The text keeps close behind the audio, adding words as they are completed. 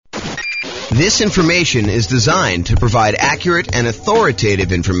This information is designed to provide accurate and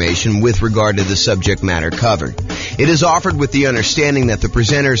authoritative information with regard to the subject matter covered. It is offered with the understanding that the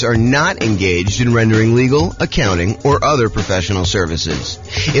presenters are not engaged in rendering legal, accounting, or other professional services.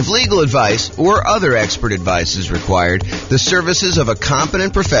 If legal advice or other expert advice is required, the services of a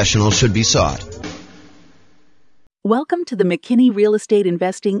competent professional should be sought. Welcome to the McKinney Real Estate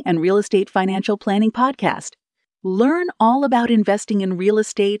Investing and Real Estate Financial Planning Podcast. Learn all about investing in real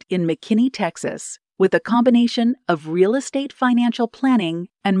estate in McKinney, Texas, with a combination of real estate financial planning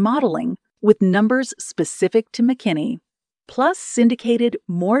and modeling with numbers specific to McKinney, plus syndicated,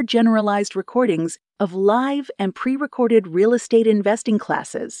 more generalized recordings of live and pre-recorded real estate investing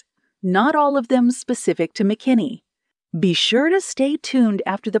classes, not all of them specific to McKinney. Be sure to stay tuned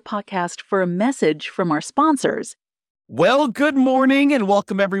after the podcast for a message from our sponsors. Well, good morning and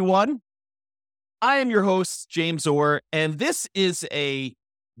welcome, everyone. I am your host, James Orr, and this is a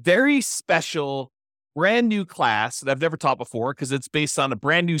very special, brand new class that I've never taught before because it's based on a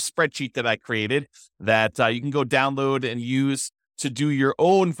brand new spreadsheet that I created that you can go download and use to do your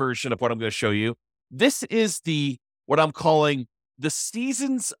own version of what I'm going to show you. This is what I'm calling the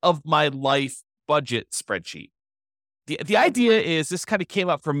Seasons of My Life budget spreadsheet. The idea is this kind of came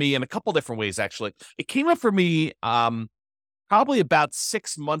up for me in a couple different ways, actually. It came up for me probably about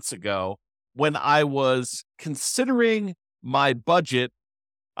 6 months ago when I was considering my budget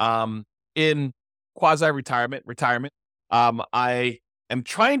in quasi-retirement. I am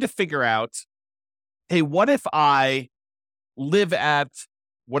trying to figure out, hey, what if I live at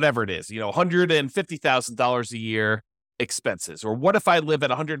whatever it is, $150,000 a year expenses, or what if I live at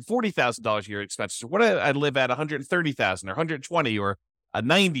 $140,000 a year expenses, or what if I live at $130,000 or 120 or a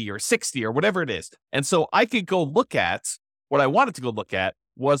 90 or 60 or whatever it is. And so I could go look at what I wanted to go look at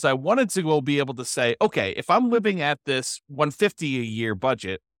was I wanted to go be able to say, okay, if I'm living at this $150 a year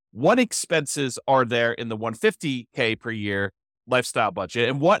budget, what expenses are there in the $150K per year lifestyle budget?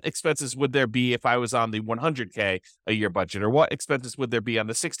 And what expenses would there be if I was on the $100K a year budget? Or what expenses would there be on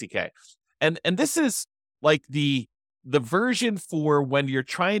the $60K? And this is like the version for when you're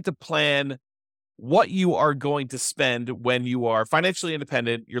trying to plan what you are going to spend when you are financially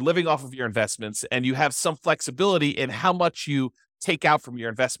independent, you're living off of your investments, and you have some flexibility in how much you take out from your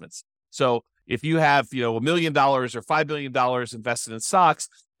investments. So if you have, $1 million or $5 million invested in stocks,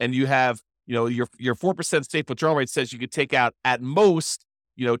 and you have, your 4% safe withdrawal rate says you could take out at most,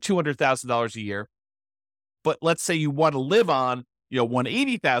 $200,000 a year. But let's say you want to live on,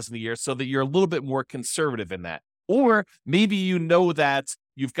 $180,000 a year so that you're a little bit more conservative in that. Or maybe you know that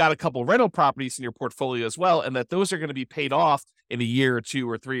you've got a couple rental properties in your portfolio as well, and that those are going to be paid off in a year or 2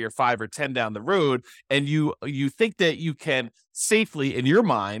 or 3 or 5 or 10 down the road. And you think that you can safely, in your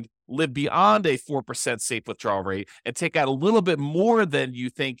mind, live beyond a 4% safe withdrawal rate and take out a little bit more than you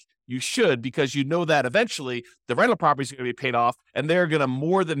think you should, because you know that eventually the rental properties are going to be paid off and they're going to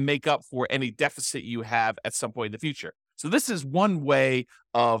more than make up for any deficit you have at some point in the future. So this is one way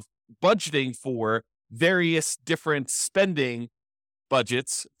of budgeting for various different spending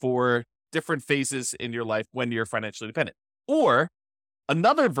budgets for different phases in your life when you're financially independent. Or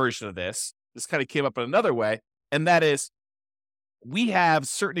another version of this kind of came up in another way, and that is we have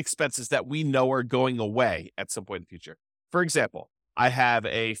certain expenses that we know are going away at some point in the future. For example, I have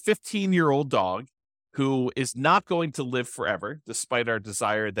a 15-year-old dog who is not going to live forever, despite our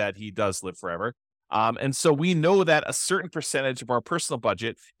desire that he does live forever. And so we know that a certain percentage of our personal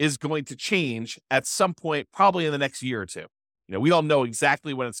budget is going to change at some point, probably in the next year or two. We don't know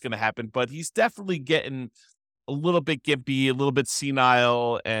exactly when it's going to happen, but he's definitely getting a little bit gimpy, a little bit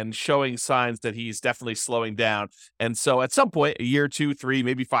senile, and showing signs that he's definitely slowing down. And so at some point, a year, 2, 3,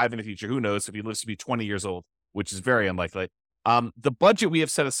 maybe 5 in the future, who knows if he lives to be 20 years old, which is very unlikely. The budget we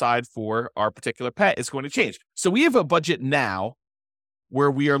have set aside for our particular pet is going to change. So we have a budget now where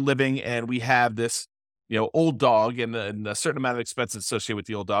we are living and we have this, old dog and a certain amount of expenses associated with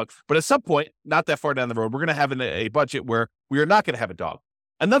the old dog. But at some point, not that far down the road, we're going to have a budget where we are not going to have a dog.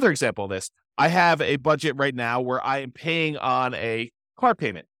 Another example of this, I have a budget right now where I am paying on a car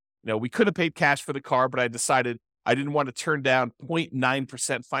payment. We could have paid cash for the car, but I decided I didn't want to turn down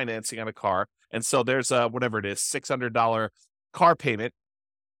 0.9% financing on a car. And so there's whatever it is, $600 car payment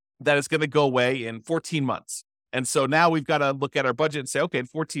that is going to go away in 14 months. And so now we've got to look at our budget and say, okay, in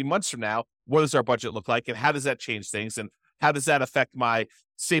 14 months from now, what does our budget look like? And how does that change things? And how does that affect my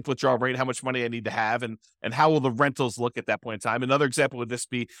safe withdrawal rate, how much money I need to have, and how will the rentals look at that point in time? Another example would this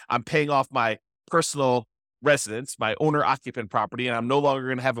be, I'm paying off my personal residence, my owner-occupant property, and I'm no longer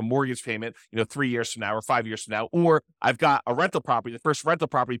going to have a mortgage payment, 3 years from now or 5 years from now. Or I've got a rental property. The first rental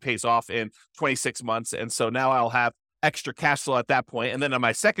property pays off in 26 months. And so now I'll have extra cash flow at that point. And then on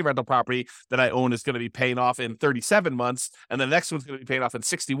my second rental property that I own is going to be paying off in 37 months. And the next one's going to be paying off in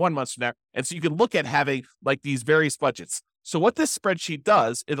 61 months from now. And so you can look at having like these various budgets. So what this spreadsheet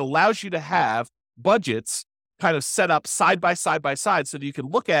does, it allows you to have budgets kind of set up side by side so that you can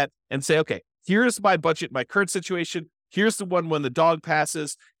look at and say, okay, here's my budget, my current situation. Here's the one when the dog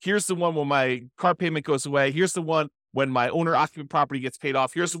passes. Here's the one when my car payment goes away. Here's the one when my owner-occupant property gets paid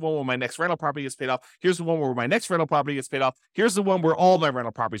off. Here's the one when my next rental property gets paid off. Here's the one where my next rental property gets paid off. Here's the one where all my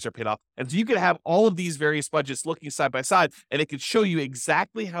rental properties are paid off. And so you can have all of these various budgets looking side by side, and it can show you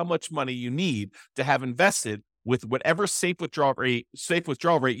exactly how much money you need to have invested with whatever safe withdrawal rate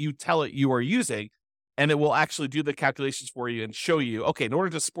you tell it you are using. And it will actually do the calculations for you and show you, okay, in order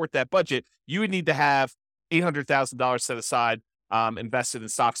to support that budget, you would need to have $800,000 set aside, invested in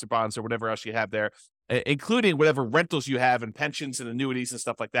stocks or bonds or whatever else you have there, including whatever rentals you have and pensions and annuities and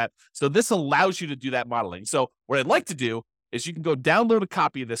stuff like that. So this allows you to do that modeling. So what I'd like to do is you can go download a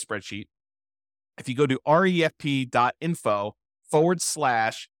copy of this spreadsheet. If you go to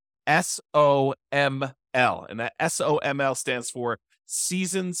refp.info/SOML, and that SOML stands for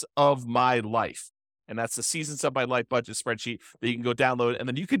Seasons of My Life. And that's the Seasons of My Life budget spreadsheet that you can go download. And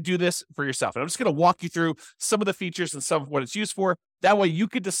then you could do this for yourself. And I'm just going to walk you through some of the features and some of what it's used for. That way you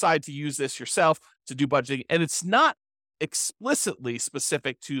could decide to use this yourself to do budgeting. And it's not explicitly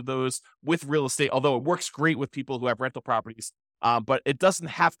specific to those with real estate, although it works great with people who have rental properties. But it doesn't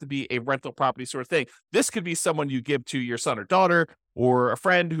have to be a rental property sort of thing. This could be someone you give to your son or daughter or a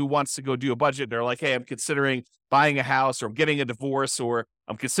friend who wants to go do a budget. They're like, hey, I'm considering buying a house, or I'm getting a divorce, or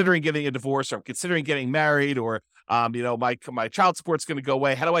I'm considering getting a divorce, or I'm considering getting married, or, my child support's going to go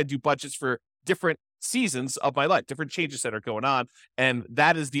away. How do I do budgets for different seasons of my life, different changes that are going on? And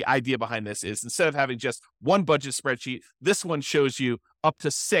that is the idea behind this, is instead of having just one budget spreadsheet, this one shows you up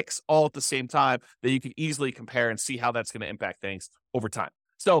to 6 all at the same time that you can easily compare and see how that's going to impact things over time.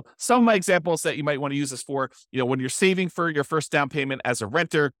 So some of my examples that you might want to use this for, when you're saving for your first down payment as a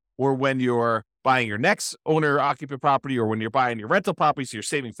renter, or when you're buying your next owner-occupant property, or when you're buying your rental property, so you're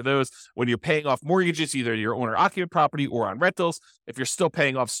saving for those. When you're paying off mortgages, either your owner-occupant property or on rentals. If you're still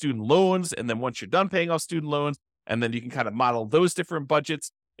paying off student loans, and then once you're done paying off student loans, and then you can kind of model those different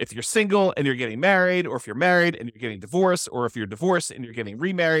budgets. If you're single and you're getting married, or if you're married and you're getting divorced, or if you're divorced and you're getting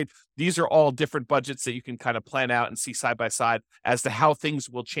remarried, these are all different budgets that you can kind of plan out and see side by side as to how things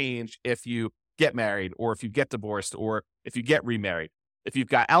will change if you get married, or if you get divorced, or if you get remarried. If you've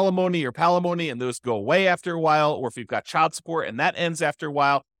got alimony or palimony and those go away after a while, or if you've got child support and that ends after a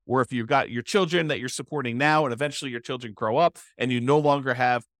while, or if you've got your children that you're supporting now and eventually your children grow up and you no longer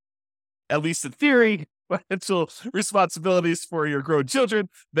have, at least in theory, financial responsibilities for your grown children,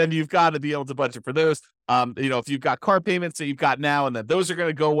 then you've got to be able to budget for those. If you've got car payments that you've got now and then those are going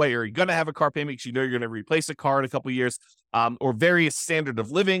to go away, or you're going to have a car payment because you're going to replace a car in a couple of years, or various standard of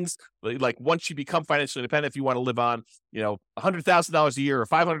livings, like once you become financially independent, if you want to live on, $100,000 a year, or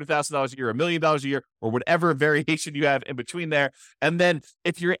 $500,000 a year, or $1 million a year, or whatever variation you have in between there. And then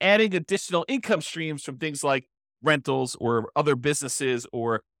if you're adding additional income streams from things like rentals or other businesses,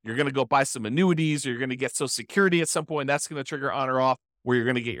 or you're going to go buy some annuities, or you're going to get Social Security at some point, that's going to trigger on or off, where you're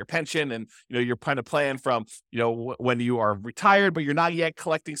going to get your pension. And, you're kind of plan from, when you are retired, but you're not yet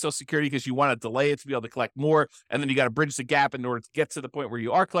collecting Social Security because you want to delay it to be able to collect more. And then you got to bridge the gap in order to get to the point where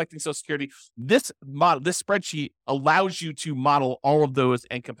you are collecting Social Security. This spreadsheet allows you to model all of those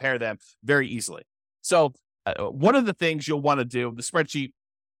and compare them very easily. So one of the things you'll want to do, the spreadsheet,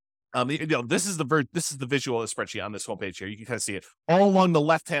 this is the visual of the spreadsheet on this homepage here. You can kind of see it all along the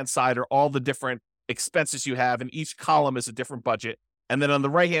left-hand side are all the different expenses you have, and each column is a different budget. And then on the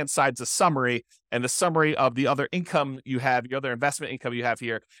right-hand side is a summary, and the summary of the other income you have, your other investment income you have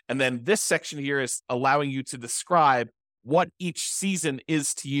here. And then this section here is allowing you to describe what each season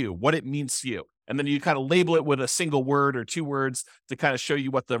is to you, what it means to you. And then you kind of label it with a single word or 2 words to kind of show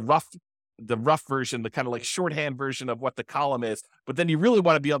you what the rough version, the kind of like shorthand version of what the column is. But then you really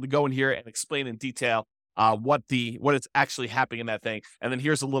want to be able to go in here and explain in detail what is actually happening in that thing. And then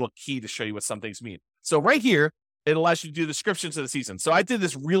here's a little key to show you what some things mean. So right here, it allows you to do descriptions of the season. So I did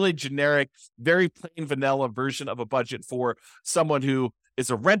this really generic, very plain vanilla version of a budget for someone who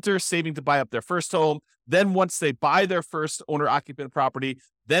is a renter saving to buy up their first home. Then once they buy their first owner-occupant property,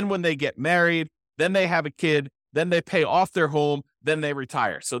 then when they get married, then they have a kid, then they pay off their home, then they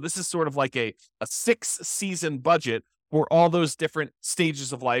retire. So this is sort of like a 6-season budget for all those different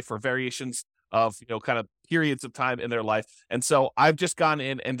stages of life or variations of, kind of periods of time in their life. And so I've just gone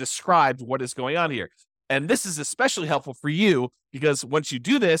in and described what is going on here. And this is especially helpful for you because once you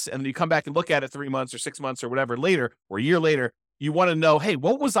do this and you come back and look at it 3 months or 6 months or whatever later, or a year later, you want to know, hey,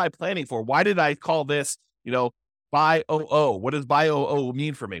 what was I planning for? Why did I call this, buy OO. What does buy OO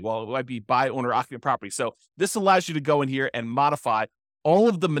mean for me? Well, it might be buy owner occupant property. So this allows you to go in here and modify. All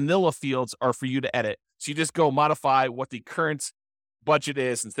of the manila fields are for you to edit. So you just go modify what the current budget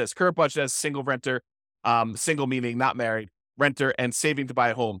is. It says current budget as single renter, single meaning not married, renter, and saving to buy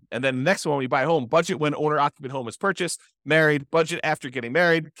a home. And then the next one, we buy a home, budget when owner occupant home is purchased, married, budget after getting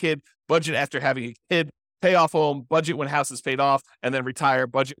married, kid, budget after having a kid, pay off home, budget when house is paid off, and then retire,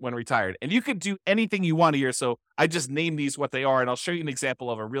 budget when retired. And you can do anything you want here. So I just named these what they are, and I'll show you an example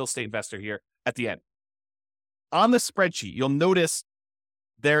of a real estate investor here at the end. On the spreadsheet, you'll notice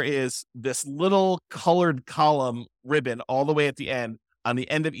there is this little colored column ribbon all the way at the end on the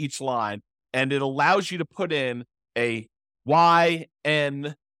end of each line, and it allows you to put in a Y,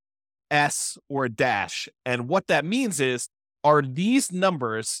 N, S, or a dash. And what that means is, are these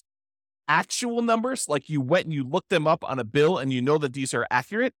numbers actual numbers, like you went and you looked them up on a bill and you know that these are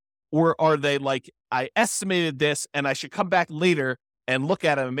accurate? Or are they like, I estimated this and I should come back later and look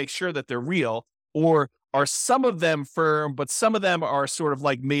at them and make sure that they're real? Or are some of them firm, but some of them are sort of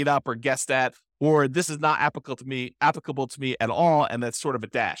like made up or guessed at, or this is not applicable to me at all, and that's sort of a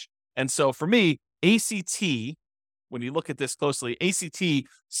dash. And so for me, ACT, when you look at this closely, ACT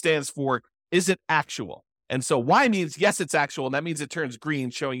stands for, is it actual? And so Y means, yes, it's actual, and that means it turns green,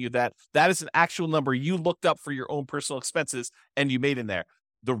 showing you that that is an actual number you looked up for your own personal expenses and you made in there.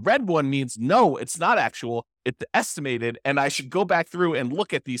 The red one means, no, it's not actual, it's estimated, and I should go back through and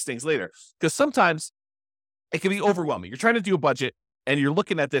look at these things later. Because sometimes it can be overwhelming. You're trying to do a budget, and you're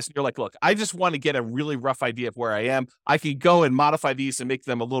looking at this, and you're like, look, I just want to get a really rough idea of where I am. I could go and modify these and make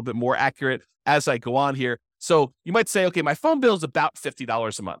them a little bit more accurate as I go on here. So you might say, okay, my phone bill is about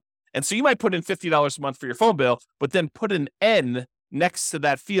 $50 a month. And so you might put in $50 a month for your phone bill, but then put an N next to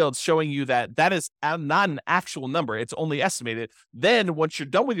that field showing you that that is not an actual number. It's only estimated. Then once you're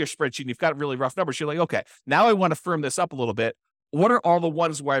done with your spreadsheet and you've got really rough numbers, you're like, okay, now I want to firm this up a little bit. What are all the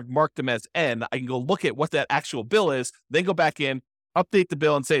ones where I've marked them as N? I can go look at what that actual bill is, then go back in, update the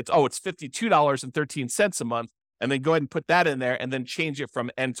bill and say, it's $52.13 a month. And then go ahead and put that in there and then change it from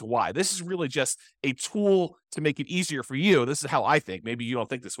N to Y. This is really just a tool to make it easier for you. This is how I think. Maybe you don't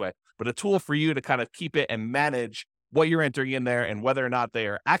think this way, but a tool for you to kind of keep it and manage what you're entering in there and whether or not they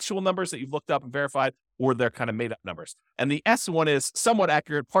are actual numbers that you've looked up and verified or they're kind of made up numbers. And the S one is somewhat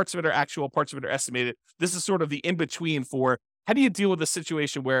accurate. Parts of it are actual, parts of it are estimated. This is sort of the in-between for how do you deal with a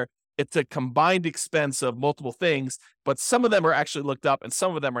situation where it's a combined expense of multiple things, but some of them are actually looked up and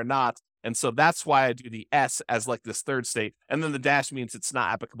some of them are not. And so that's why I do the S as like this third state. And then the dash means it's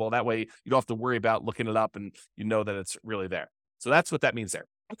not applicable. That way you don't have to worry about looking it up and you know that it's really there. So that's what that means there.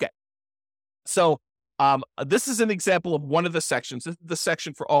 Okay. So this is an example of one of the sections. This is the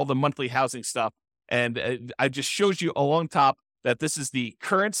section for all the monthly housing stuff. And I just showed you along top that this is the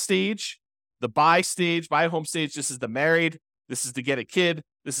current stage, the buy stage, buy a home stage. This is the married. This is to get a kid.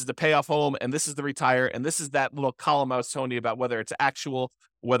 This is the pay off home. And this is the retire. And this is that little column I was telling you about, whether it's actual,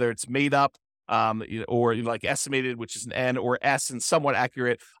 whether it's made up, or like estimated, which is an N, or S and somewhat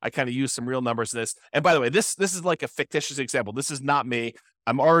accurate. I kind of use some real numbers in this. And by the way, this is like a fictitious example. This is not me.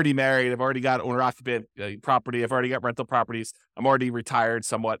 I'm already married. I've already got owner occupant property. I've already got rental properties. I'm already retired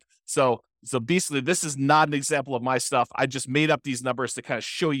somewhat. So basically, this is not an example of my stuff. I just made up these numbers to kind of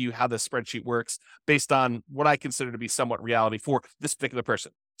show you how this spreadsheet works based on what I consider to be somewhat reality for this particular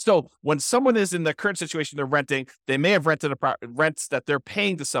person. So when someone is in the current situation, they're renting, they may have rented rents that they're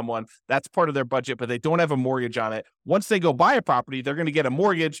paying to someone. That's part of their budget, but they don't have a mortgage on it. Once they go buy a property, they're going to get a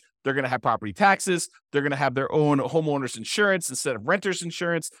mortgage. They're going to have property taxes. They're going to have their own homeowner's insurance instead of renter's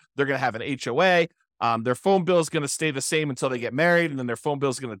insurance. They're going to have an HOA. Their phone bill is going to stay the same until they get married, and then their phone bill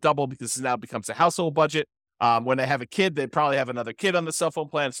is going to double because it now becomes a household budget. When they have a kid, they probably have another kid on the cell phone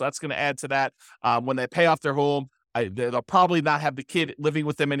plan, so that's going to add to that. When they pay off their home, they'll probably not have the kid living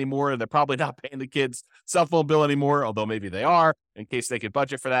with them anymore, and they're probably not paying the kid's cell phone bill anymore, although maybe they are, in case they could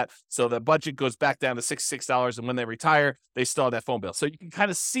budget for that. So the budget goes back down to $66, and when they retire, they still have that phone bill. So you can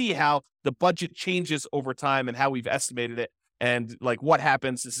kind of see how the budget changes over time and how we've estimated it, and like what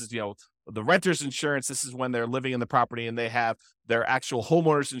happens. This is, the renter's insurance. This is when they're living in the property and they have their actual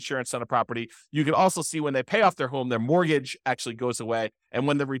homeowner's insurance on a property. You can also see when they pay off their home, their mortgage actually goes away. And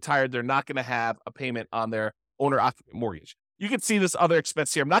when they're retired, they're not going to have a payment on their owner-occupant mortgage. You can see this other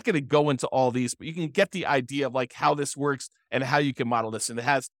expense here. I'm not going to go into all these, but you can get the idea of like how this works and how you can model this. And it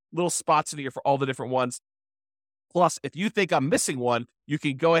has little spots in here for all the different ones. Plus, if you think I'm missing one, you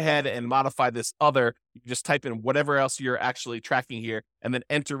can go ahead and modify this other. You can just type in whatever else you're actually tracking here and then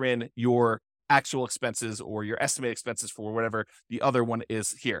enter in your actual expenses or your estimated expenses for whatever the other one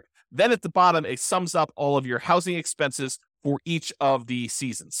is here. Then at the bottom, it sums up all of your housing expenses for each of the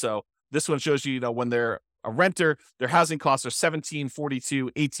seasons. So this one shows you, when they're a renter, their housing costs are 17,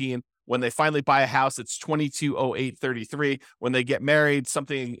 42, 18. When they finally buy a house, it's 22, 08, 33. When they get married,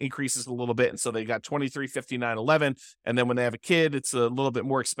 something increases a little bit. And so they got 23, 59, 11. And then when they have a kid, it's a little bit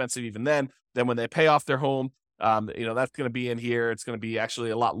more expensive even then. Then when they pay off their home, that's going to be in here. It's going to be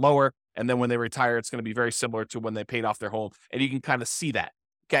actually a lot lower. And then when they retire, it's going to be very similar to when they paid off their home. And you can kind of see that.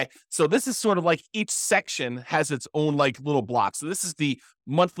 Okay. So this is sort of like each section has its own like little block. So this is the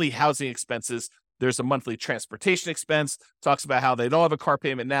monthly housing expenses. There's a monthly transportation expense, talks about how they don't have a car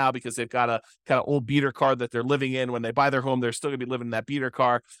payment now because they've got a kind of old beater car that they're living in. When they buy their home, they're still going to be living in that beater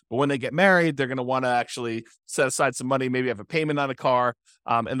car. But when they get married, they're going to want to actually set aside some money, maybe have a payment on a car.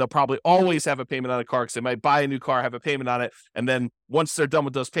 And they'll probably always have a payment on a car because they might buy a new car, have a payment on it. And then once they're done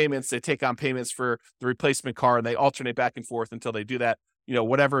with those payments, they take on payments for the replacement car and they alternate back and forth until they do that.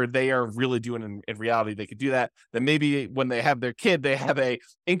 Whatever they are really doing in reality, they could do that. Then maybe when they have their kid, they have a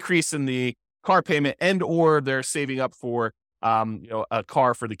increase in the car payment and or they're saving up for a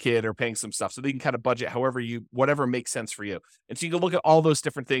car for the kid or paying some stuff. So they can kind of budget whatever makes sense for you. And so you can look at all those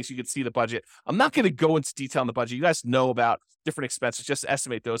different things. You can see the budget. I'm not going to go into detail on the budget. You guys know about different expenses, just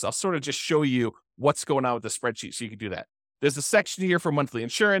estimate those. I'll sort of just show you what's going on with the spreadsheet so you can do that. There's a section here for monthly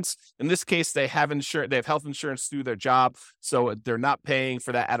insurance. In this case, they have health insurance through their job. So they're not paying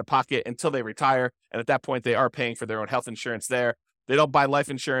for that out of pocket until they retire. And at that point, they are paying for their own health insurance there. They don't buy life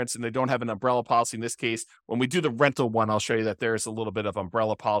insurance and they don't have an umbrella policy in this case. When we do the rental one, I'll show you that there's a little bit of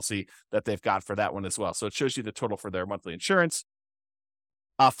umbrella policy that they've got for that one as well. So it shows you the total for their monthly insurance.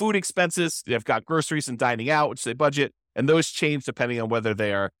 Food expenses, they've got groceries and dining out, which they budget. And those change depending on whether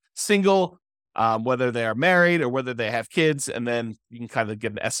they are single, whether they are married or whether they have kids. And then you can kind of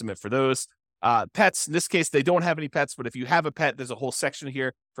get an estimate for those. Pets, in this case, they don't have any pets, but if you have a pet, there's a whole section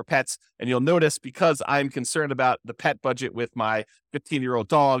here for pets. And you'll notice because I'm concerned about the pet budget with my 15-year-old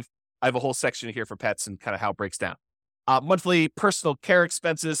dog, I have a whole section here for pets and kind of how it breaks down. Monthly personal care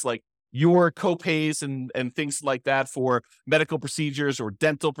expenses like your copays and things like that for medical procedures or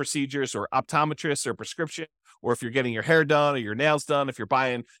dental procedures or optometrists or prescription, or if you're getting your hair done or your nails done, if you're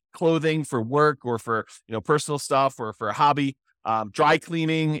buying clothing for work or for personal stuff or for a hobby. Dry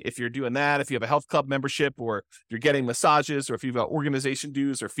cleaning, if you're doing that, if you have a health club membership or if you're getting massages or if you've got organization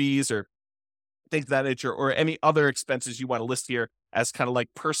dues or fees or things of that nature or any other expenses you want to list here as kind of like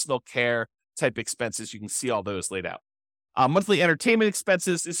personal care type expenses, you can see all those laid out. Monthly entertainment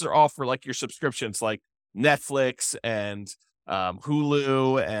expenses, these are all for like your subscriptions like Netflix and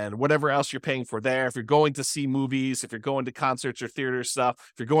Hulu and whatever else you're paying for there. If you're going to see movies, if you're going to concerts or theater stuff,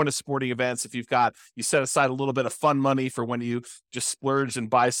 if you're going to sporting events, you set aside a little bit of fun money for when you just splurge and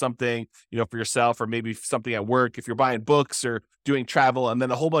buy something, for yourself or maybe something at work, if you're buying books or doing travel, and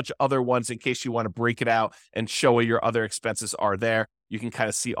then a whole bunch of other ones in case you want to break it out and show where your other expenses are there. You can kind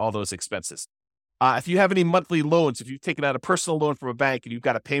of see all those expenses. If you have any monthly loans, if you've taken out a personal loan from a bank and you've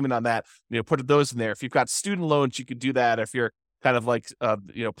got a payment on that, put those in there. If you've got student loans, you could do that. If you're kind of like,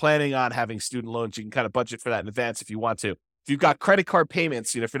 planning on having student loans, you can kind of budget for that in advance if you want to. If you've got credit card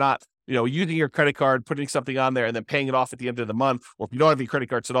payments, if you're not, using your credit card, putting something on there and then paying it off at the end of the month, or if you don't have any credit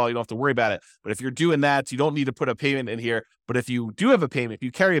cards at all, you don't have to worry about it. But if you're doing that, you don't need to put a payment in here. But if you do have a payment, if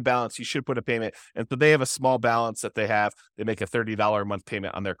you carry a balance, you should put a payment. And so they have a small balance that they make a $30 a month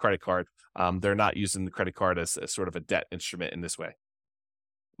payment on their credit card. They're not using the credit card as sort of a debt instrument in this way.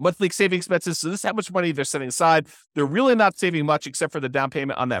 Monthly saving expenses. So this is how much money they're setting aside. They're really not saving much except for the down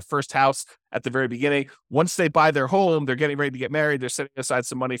payment on that first house at the very beginning. Once they buy their home, they're getting ready to get married. They're setting aside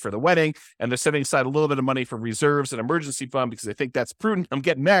some money for the wedding, and they're setting aside a little bit of money for reserves and emergency fund because they think that's prudent. I'm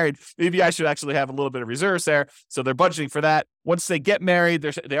getting married. Maybe I should actually have a little bit of reserves there. So they're budgeting for that. Once they get married,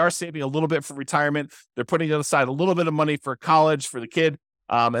 they are saving a little bit for retirement. They're putting aside a little bit of money for college for the kid.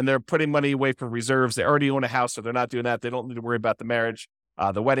 And they're putting money away for reserves. They already own a house, so they're not doing that. They don't need to worry about the marriage,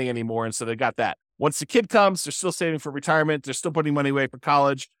 the wedding anymore. And so they got that. Once the kid comes, they're still saving for retirement. They're still putting money away for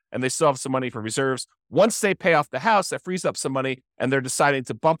college, and they still have some money for reserves. Once they pay off the house, that frees up some money, and they're deciding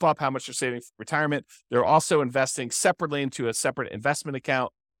to bump up how much they're saving for retirement. They're also investing separately into a separate investment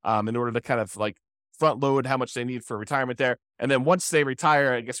account in order to kind of like front load how much they need for retirement there. And then once they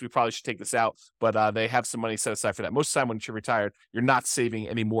retire, I guess we probably should take this out, but they have some money set aside for that. Most of the time when you're retired, you're not saving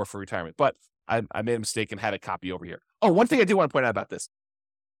any more for retirement. But I made a mistake and had a copy over here. Oh, one thing I do want to point out about this.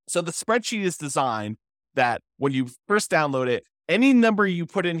 So the spreadsheet is designed that when you first download it, any number you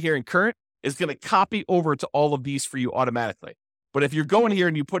put in here in current is going to copy over to all of these for you automatically. But if you're going here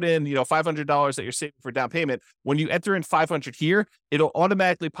and you put in, $500 that you're saving for down payment, when you enter in 500 here, it'll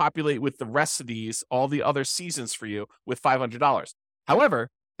automatically populate with the rest of these, all the other seasons for you with $500. However,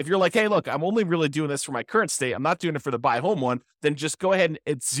 If you're like, hey, look, I'm only really doing this for my current state, I'm not doing it for the buy home one, then just go ahead and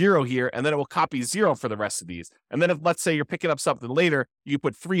it's 0 here, and then it will copy 0 for the rest of these. And then if, let's say you're picking up something later, you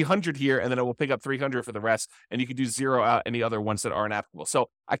put 300 here, and then it will pick up 300 for the rest, and you can do 0 out any other ones that aren't applicable. So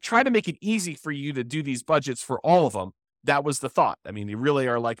I try to make it easy for you to do these budgets for all of them. That was the thought. I mean, you really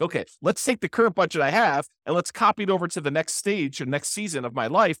are like, okay, let's take the current budget I have and let's copy it over to the next stage or next season of my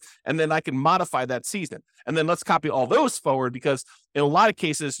life. And then I can modify that season. And then let's copy all those forward, because in a lot of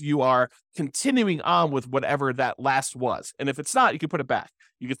cases, you are continuing on with whatever that last was. And if it's not, you can put it back.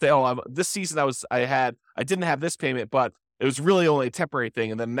 You can say, oh, this season I didn't have this payment, but it was really only a temporary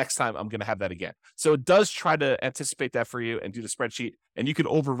thing. And then next time I'm going to have that again. So it does try to anticipate that for you and do the spreadsheet, and you can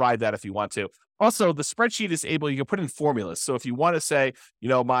override that if you want to. Also, the spreadsheet is able, you can put in formulas. So if you want to say,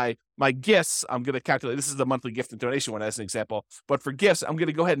 my gifts, I'm going to calculate, this is the monthly gift and donation one as an example, but for gifts, I'm going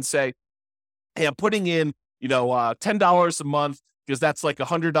to go ahead and say, hey, I'm putting in, $10 a month, because that's like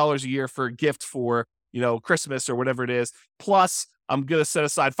 $100 a year for a gift for, Christmas or whatever it is. Plus, I'm going to set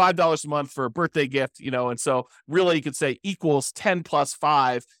aside $5 a month for a birthday gift, and so really you could say equals 10 plus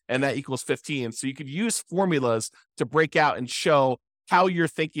 5, and that equals 15. So you could use formulas to break out and show how you're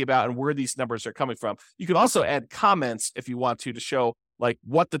thinking about and where these numbers are coming from. You can also add comments if you want to show like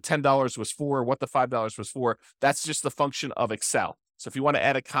what the $10 was for, what the $5 was for. That's just the function of Excel. So if you want to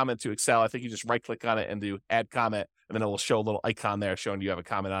add a comment to Excel, I think you just right click on it and do add comment, and then it will show a little icon there showing you have a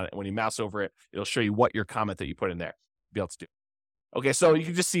comment on it. And when you mouse over it, it'll show you what your comment that you put in there be able to do. Okay, so you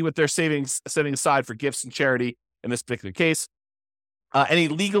can just see what they're setting aside for gifts and charity in this particular case. Any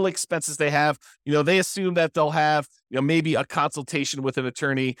legal expenses they have, they assume that they'll have, maybe a consultation with an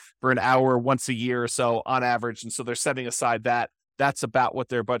attorney for an hour once a year or so on average. And so they're setting aside that. That's about what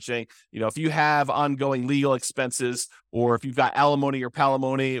they're budgeting. If you have ongoing legal expenses, or if you've got alimony or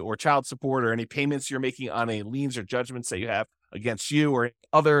palimony or child support, or any payments you're making on any liens or judgments that you have against you, or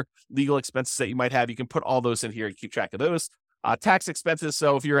other legal expenses that you might have, you can put all those in here and keep track of those. Tax expenses.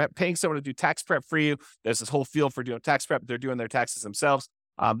 So if you're paying someone to do tax prep for you, there's this whole field for doing tax prep. They're doing their taxes themselves.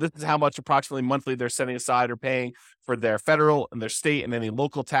 This is how much approximately monthly they're setting aside or paying for their federal and their state and any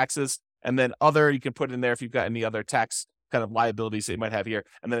local taxes. And then other, you can put in there if you've got any other tax kind of liabilities that you might have here.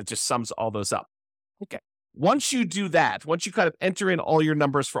 And then it just sums all those up. Okay. Once you do that, once you kind of enter in all your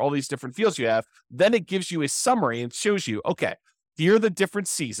numbers for all these different fields you have, then it gives you a summary and shows you, okay, here are the different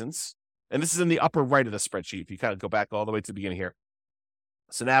seasons. And this is in the upper right of the spreadsheet. If you kind of go back all the way to the beginning here.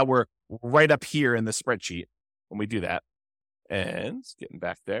 So now we're right up here in the spreadsheet when we do that. And it's getting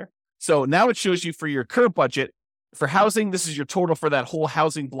back there. So now it shows you for your current budget. For housing, this is your total for that whole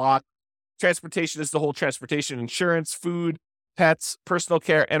housing block. Transportation is the whole transportation, insurance, food, pets, personal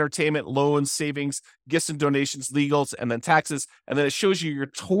care, entertainment, loans, savings, gifts and donations, legals, and then taxes. And then it shows you your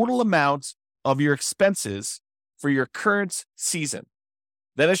total amount of your expenses for your current season.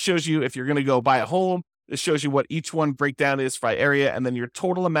 Then it shows you if you're going to go buy a home, it shows you what each one breakdown is by area, and then your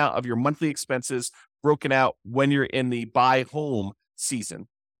total amount of your monthly expenses broken out when you're in the buy home season,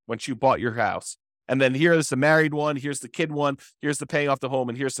 once you bought your house. And then here's the married one, here's the kid one, here's the paying off the home,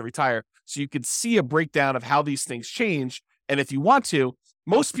 and here's the retire. So you can see a breakdown of how these things change. And if you want to,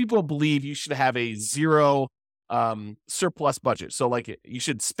 most people believe you should have a 0 surplus budget. So like you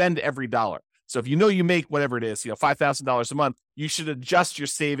should spend every dollar. So if you make whatever it is, $5,000 a month, you should adjust your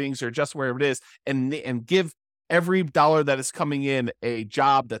savings or adjust wherever it is and give every dollar that is coming in a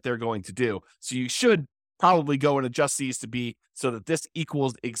job that they're going to do. So you should probably go and adjust these to be so that this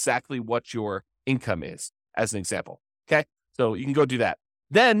equals exactly what your income is, as an example. Okay. So you can go do that.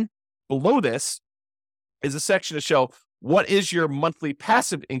 Then below this is a section to show what is your monthly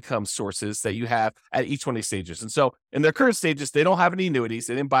passive income sources that you have at each one of these stages. And so in their current stages, they don't have any annuities.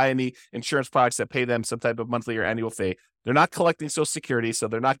 They didn't buy any insurance products that pay them some type of monthly or annual fee. They're not collecting Social Security, so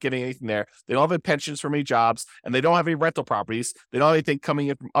they're not getting anything there. They don't have any pensions from any jobs, and they don't have any rental properties. They don't have anything coming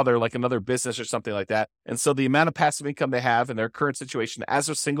in from like another business or something like that. And so the amount of passive income they have in their current situation as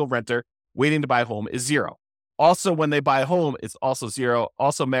a single renter waiting to buy a home is 0. Also, when they buy a home, it's also 0.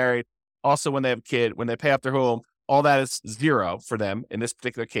 Also married. Also, when they have a kid, when they pay off their home, all that is 0 for them in this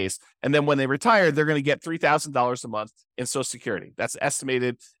particular case. And then when they retire, they're going to get $3,000 a month in Social Security. That's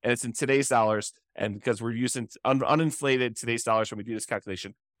estimated, and it's in today's dollars. And because we're using uninflated today's dollars when we do this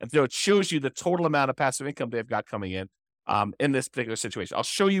calculation. And so it shows you the total amount of passive income they've got coming in this particular situation. I'll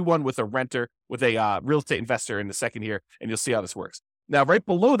show you one with a renter, with a real estate investor in a second here, and you'll see how this works. Now, right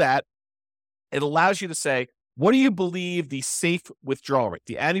below that, it allows you to say, what do you believe the safe withdrawal rate,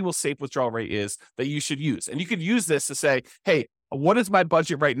 the annual safe withdrawal rate is that you should use? And you could use this to say, hey, what is my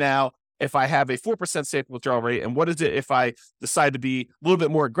budget right now? if I have a 4% safe withdrawal rate? And what is it if I decide to be a little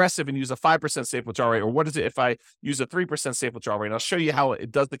bit more aggressive and use a 5% safe withdrawal rate? Or what is it if I use a 3% safe withdrawal rate? And I'll show you how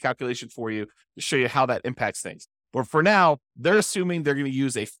it does the calculation for you to show you how that impacts things. But for now, they're assuming they're going to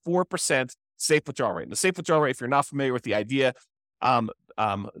use a 4% safe withdrawal rate. And the safe withdrawal rate, if you're not familiar with the idea,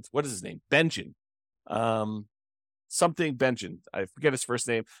 what is his name? Benjamin. Something Benjamin. I forget his first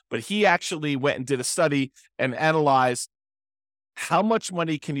name, but he actually went and did a study and analyzed how much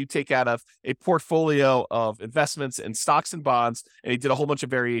money can you take out of a portfolio of investments in stocks and bonds. And he did a whole bunch of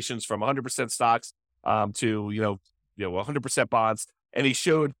variations from 100% stocks to 100% bonds. And he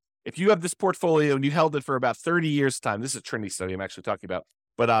showed if you have this portfolio and you held it for about 30 years time, this is a Trinity study I'm actually talking about,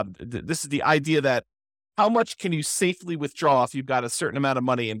 but this is the idea that how much can you safely withdraw if you've got a certain amount of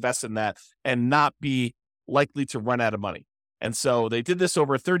money invested in that and not be likely to run out of money. And so they did this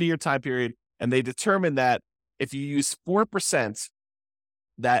over a 30-year time period, and they determined that if you use 4%,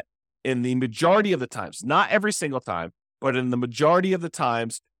 that in the majority of the times, not every single time, but in the majority of the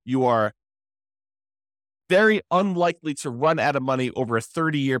times, you are very unlikely to run out of money over a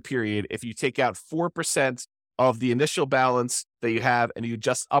 30-year period if you take out 4% of the initial balance that you have and you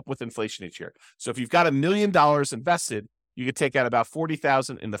adjust up with inflation each year. So if you've got $1 million invested, you could take out about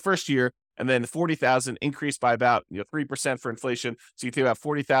 $40,000 in the first year, and then $40,000 increased by about 3% for inflation. So you think about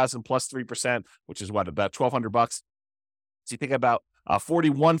 $40,000 plus 3%, which is what, about $1,200. So you think about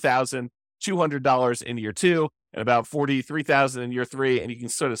 $41,200 in year two, and about $43,000 in year three, and you can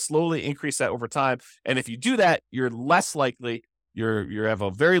sort of slowly increase that over time. And if you do that, you're less likely, you have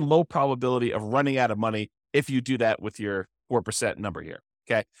a very low probability of running out of money if you do that with your 4% number here.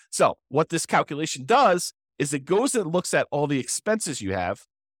 Okay. So what this calculation does is it goes and looks at all the expenses you have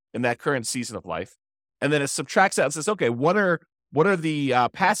in that current season of life, and then it subtracts out and says, okay, what are the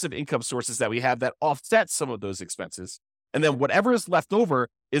passive income sources that we have that offset some of those expenses? And then whatever is left over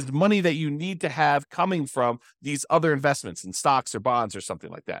is money that you need to have coming from these other investments in stocks or bonds or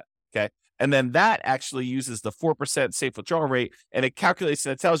something like that. Okay. And then that actually uses the 4% safe withdrawal rate, and it calculates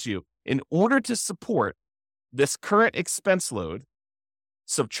and it tells you, in order to support this current expense load,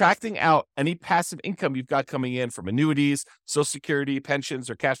 subtracting out any passive income you've got coming in from annuities, Social Security, pensions,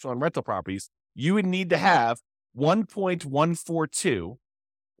 or cash flow on rental properties, you would need to have $1.142, a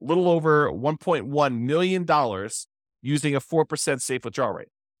little over $1.1 million using a 4% safe withdrawal rate.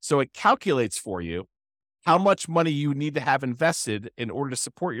 So it calculates for you how much money you need to have invested in order to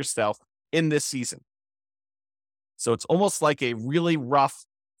support yourself in this season. So it's almost like a really rough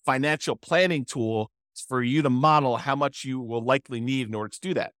financial planning tool for you to model how much you will likely need in order to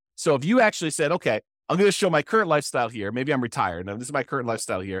do that. So if you actually said, okay, I'm going to show my current lifestyle here. Maybe I'm retired. Now, this is my current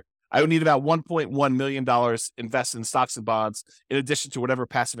lifestyle here. I would need about $1.1 million invested in stocks and bonds in addition to whatever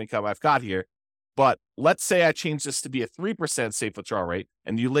passive income I've got here. But let's say I change this to be a 3% safe withdrawal rate,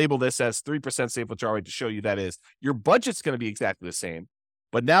 and you label this as 3% safe withdrawal rate to show you that is. Your budget's going to be exactly the same.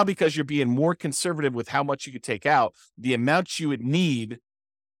 But now because you're being more conservative with how much you could take out, the amount you would need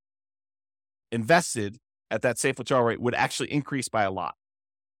invested at that safe withdrawal rate would actually increase by a lot.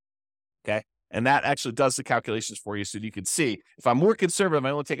 Okay. And that actually does the calculations for you. So you can see if I'm more conservative,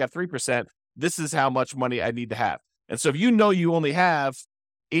 I only take out 3%, this is how much money I need to have. And so if you know you only have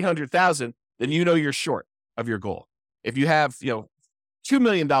 800,000, then you know you're short of your goal. If you have, $2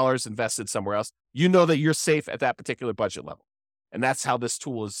 million invested somewhere else, you know that you're safe at that particular budget level. And that's how this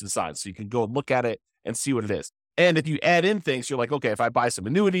tool is designed. So you can go and look at it and see what it is. And if you add in things, you're like, okay, if I buy some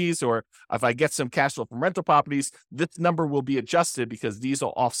annuities or if I get some cash flow from rental properties, this number will be adjusted because these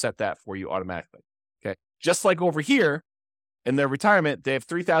will offset that for you automatically. Okay. Just like over here in their retirement, they have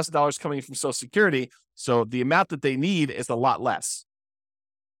 $3,000 coming from Social Security. So the amount that they need is a lot less.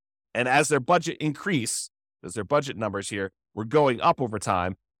 And as their budget increase, as their budget numbers here were going up over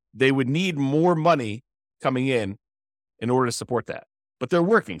time, they would need more money coming in order to support that. But they're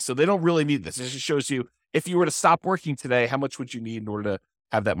working, so they don't really need this. It just shows you, if you were to stop working today, how much would you need in order to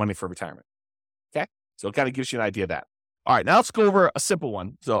have that money for retirement? Okay? So it kind of gives you an idea of that. All right, now let's go over a simple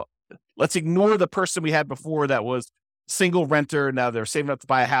one. So let's ignore the person we had before that was single renter. Now they're saving up to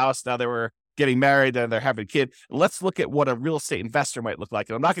buy a house. Now they were getting married and they're having a kid. Let's look at what a real estate investor might look like.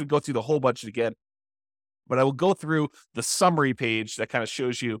 And I'm not going to go through the whole budget again, but I will go through the summary page that kind of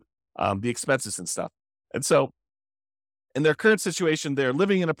shows you the expenses and stuff. And so in their current situation, they're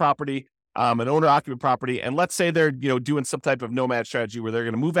living in a property, an owner-occupant property, and let's say they're doing some type of nomad strategy where they're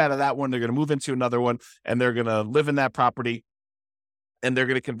going to move out of that one, they're going to move into another one, and they're going to live in that property, and they're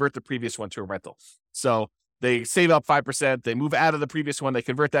going to convert the previous one to a rental. So They save up 5%, they move out of the previous one, they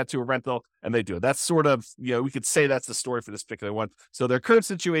convert that to a rental, and they do it. That's sort of, we could say that's the story for this particular one. So their current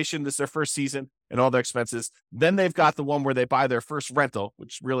situation, this is their first season and all their expenses. Then they've got the one where they buy their first rental,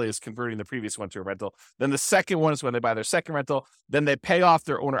 which really is converting the previous one to a rental. Then the second one is when they buy their second rental. Then they pay off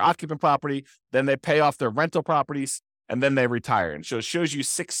their owner-occupant property. Then they pay off their rental properties, and then they retire. And so it shows you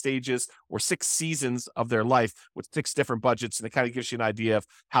 6 stages or 6 seasons of their life with 6 different budgets, and it kind of gives you an idea of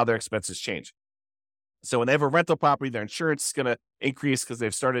how their expenses change. So when they have a rental property, their insurance is going to increase because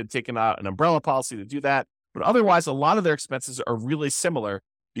they've started taking out an umbrella policy to do that. But otherwise, a lot of their expenses are really similar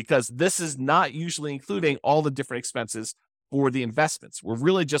because this is not usually including all the different expenses for the investments. We're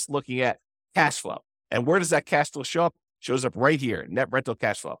really just looking at cash flow. And where does that cash flow show up? It shows up right here, net rental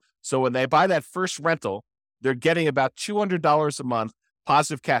cash flow. So when they buy that first rental, they're getting about $200 a month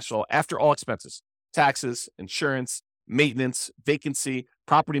positive cash flow after all expenses, taxes, insurance, maintenance, vacancy,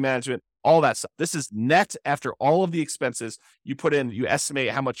 property management, all that stuff. This is net after all of the expenses you put in. You estimate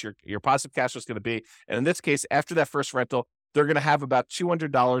how much your positive cash flow is going to be. And in this case, after that first rental, they're going to have about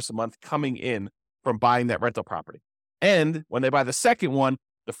 $200 a month coming in from buying that rental property. And when they buy the second one,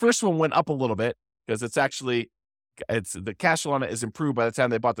 the first one went up a little bit because the cash flow on it is improved by the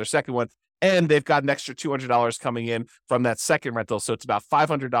time they bought their second one. And they've got an extra $200 coming in from that second rental. So it's about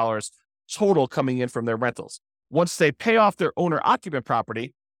 $500 total coming in from their rentals. Once they pay off their owner-occupant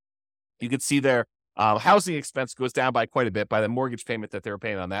property, you can see their housing expense goes down by quite a bit by the mortgage payment that they were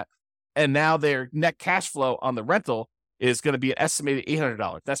paying on that. And now their net cash flow on the rental is going to be an estimated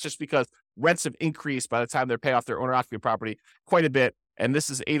 $800. That's just because rents have increased by the time they pay off their owner-occupant property quite a bit. And this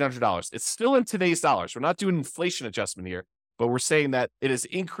is $800. It's still in today's dollars. We're not doing inflation adjustment here, but we're saying that it has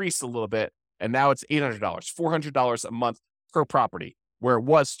increased a little bit. And now it's $800, $400 a month per property, where it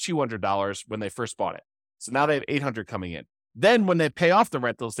was $200 when they first bought it. So now they have $800 coming in. Then when they pay off the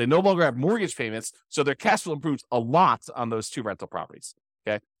rentals, they no longer have mortgage payments. So their cash flow improves a lot on those 2 rental properties.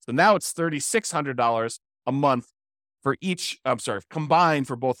 Okay. So now it's $3,600 a month for each, combined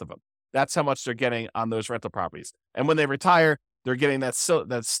for both of them. That's how much they're getting on those rental properties. And when they retire, they're getting that same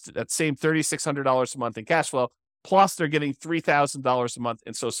 $3,600 a month in cash flow, plus they're getting $3,000 a month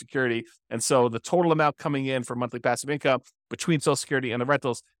in Social Security. And so the total amount coming in for monthly passive income between Social Security and the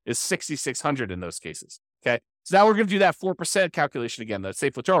rentals is $6,600 in those cases. Okay. So now we're going to do that 4% calculation again, the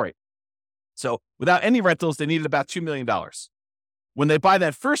safe withdrawal rate. So without any rentals, they needed about $2 million. When they buy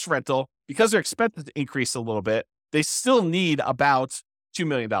that first rental, because their expenses increase a little bit, they still need about $2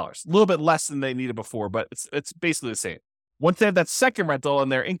 million, a little bit less than they needed before, but it's basically the same. Once they have that second rental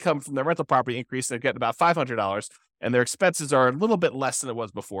and their income from their rental property increase, they're getting about $500, and their expenses are a little bit less than it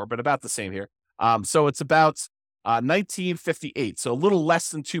was before, but about the same here. So it's about $1,958, so a little less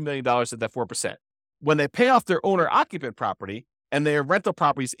than $2 million at that 4%. When they pay off their owner-occupant property and their rental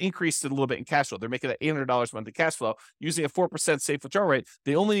properties increased a little bit in cash flow, they're making that $800 a month in cash flow using a 4% safe withdrawal rate.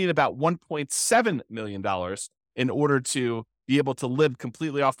 They only need about $1.7 million in order to be able to live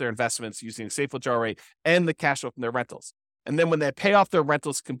completely off their investments using a safe withdrawal rate and the cash flow from their rentals. And then when they pay off their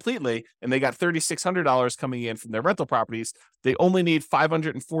rentals completely and they got $3,600 coming in from their rental properties, they only need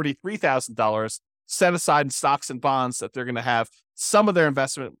 $543,000 set aside in stocks and bonds that they're going to have some of their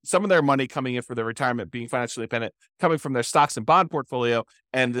investment, some of their money coming in for their retirement, being financially independent, coming from their stocks and bond portfolio,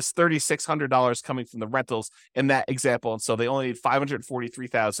 and this $3,600 coming from the rentals in that example. And so they only need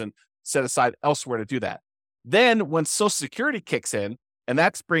 $543,000 set aside elsewhere to do that. Then when Social Security kicks in, and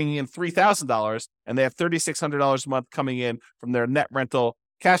that's bringing in $3,000, and they have $3,600 a month coming in from their net rental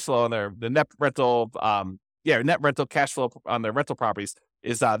cash flow on the net rental, net rental cash flow on their rental properties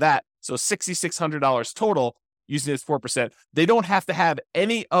is that. So $6,600 total using this 4%. They don't have to have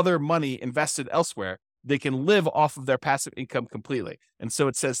any other money invested elsewhere. They can live off of their passive income completely. And so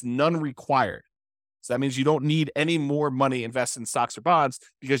it says none required. So that means you don't need any more money invested in stocks or bonds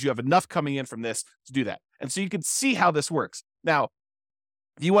because you have enough coming in from this to do that. And so you can see how this works. Now,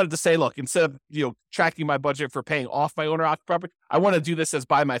 if you wanted to say, look, instead of tracking my budget for paying off my owner-occupied property, I want to do this as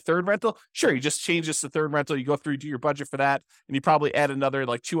buy my third rental. Sure, you just change this to third rental. You go through, do your budget for that, and you probably add another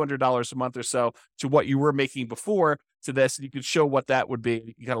like $200 a month or so to what you were making before to this, and you can show what that would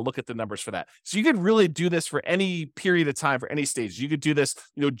be. You got to look at the numbers for that. So you could really do this for any period of time, for any stage. You could do this,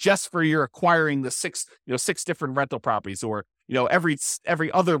 just for your acquiring the six different rental properties, or every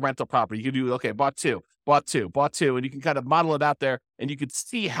other rental property. You could do, okay, bought two, and you can kind of model it out there, and you could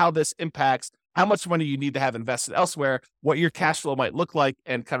see how this impacts how much money you need to have invested elsewhere, what your cash flow might look like,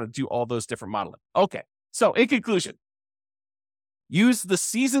 and kind of do all those different modeling. Okay, so in conclusion, use the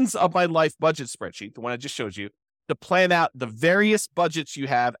Seasons of My Life budget spreadsheet, the one I just showed you, to plan out the various budgets you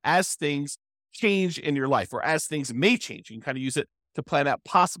have as things change in your life, or as things may change. You can kind of use it to plan out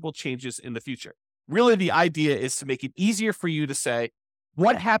possible changes in the future. really the idea is to make it easier for you to say,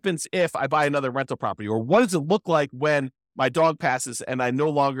 what happens if I buy another rental property? Or what does it look like when my dog passes and I no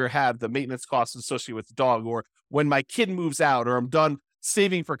longer have the maintenance costs associated with the dog? Or when my kid moves out, or I'm done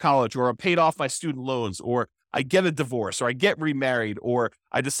saving for college, or I'm paid off my student loans, or I get a divorce, or I get remarried, or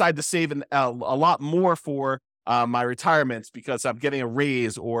I decide to save a lot more for my retirement because I'm getting a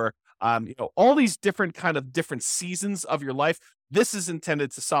raise, or all these different seasons of your life. This is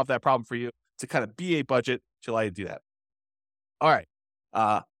intended to solve that problem for you, to kind of be a budget to allow you to do that. All right.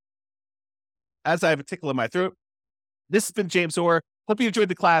 As I have a tickle in my throat, this has been James Orr. Hope you enjoyed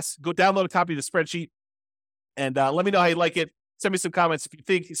the class. Go download a copy of the spreadsheet and let me know how you like it. Send me some comments if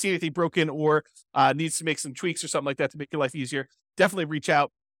you see anything broken or needs to make some tweaks or something like that to make your life easier. Definitely reach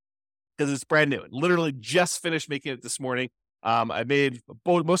out because it's brand new. Literally just finished making it this morning. I made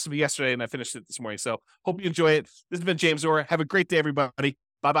most of it yesterday and I finished it this morning. So hope you enjoy it. This has been James Orr. Have a great day, everybody.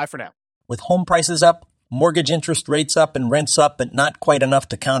 Bye-bye for now. With home prices up, mortgage interest rates up, and rents up, but not quite enough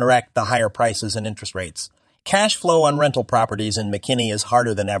to counteract the higher prices and interest rates, cash flow on rental properties in McKinney is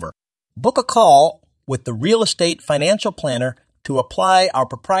harder than ever. Book a call with the Real Estate Financial Planner to apply our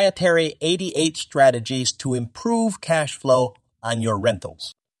proprietary 88 strategies to improve cash flow on your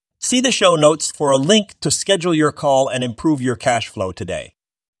rentals. See the show notes for a link to schedule your call and improve your cash flow today.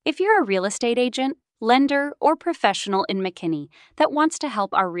 If you're a real estate agent, lender, or professional in McKinney that wants to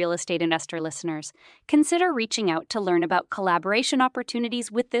help our real estate investor listeners, consider reaching out to learn about collaboration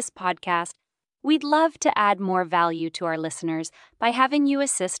opportunities with this podcast. We'd love to add more value to our listeners by having you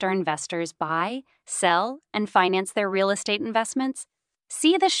assist our investors buy, sell, and finance their real estate investments.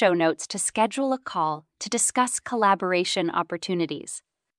 See the show notes to schedule a call to discuss collaboration opportunities.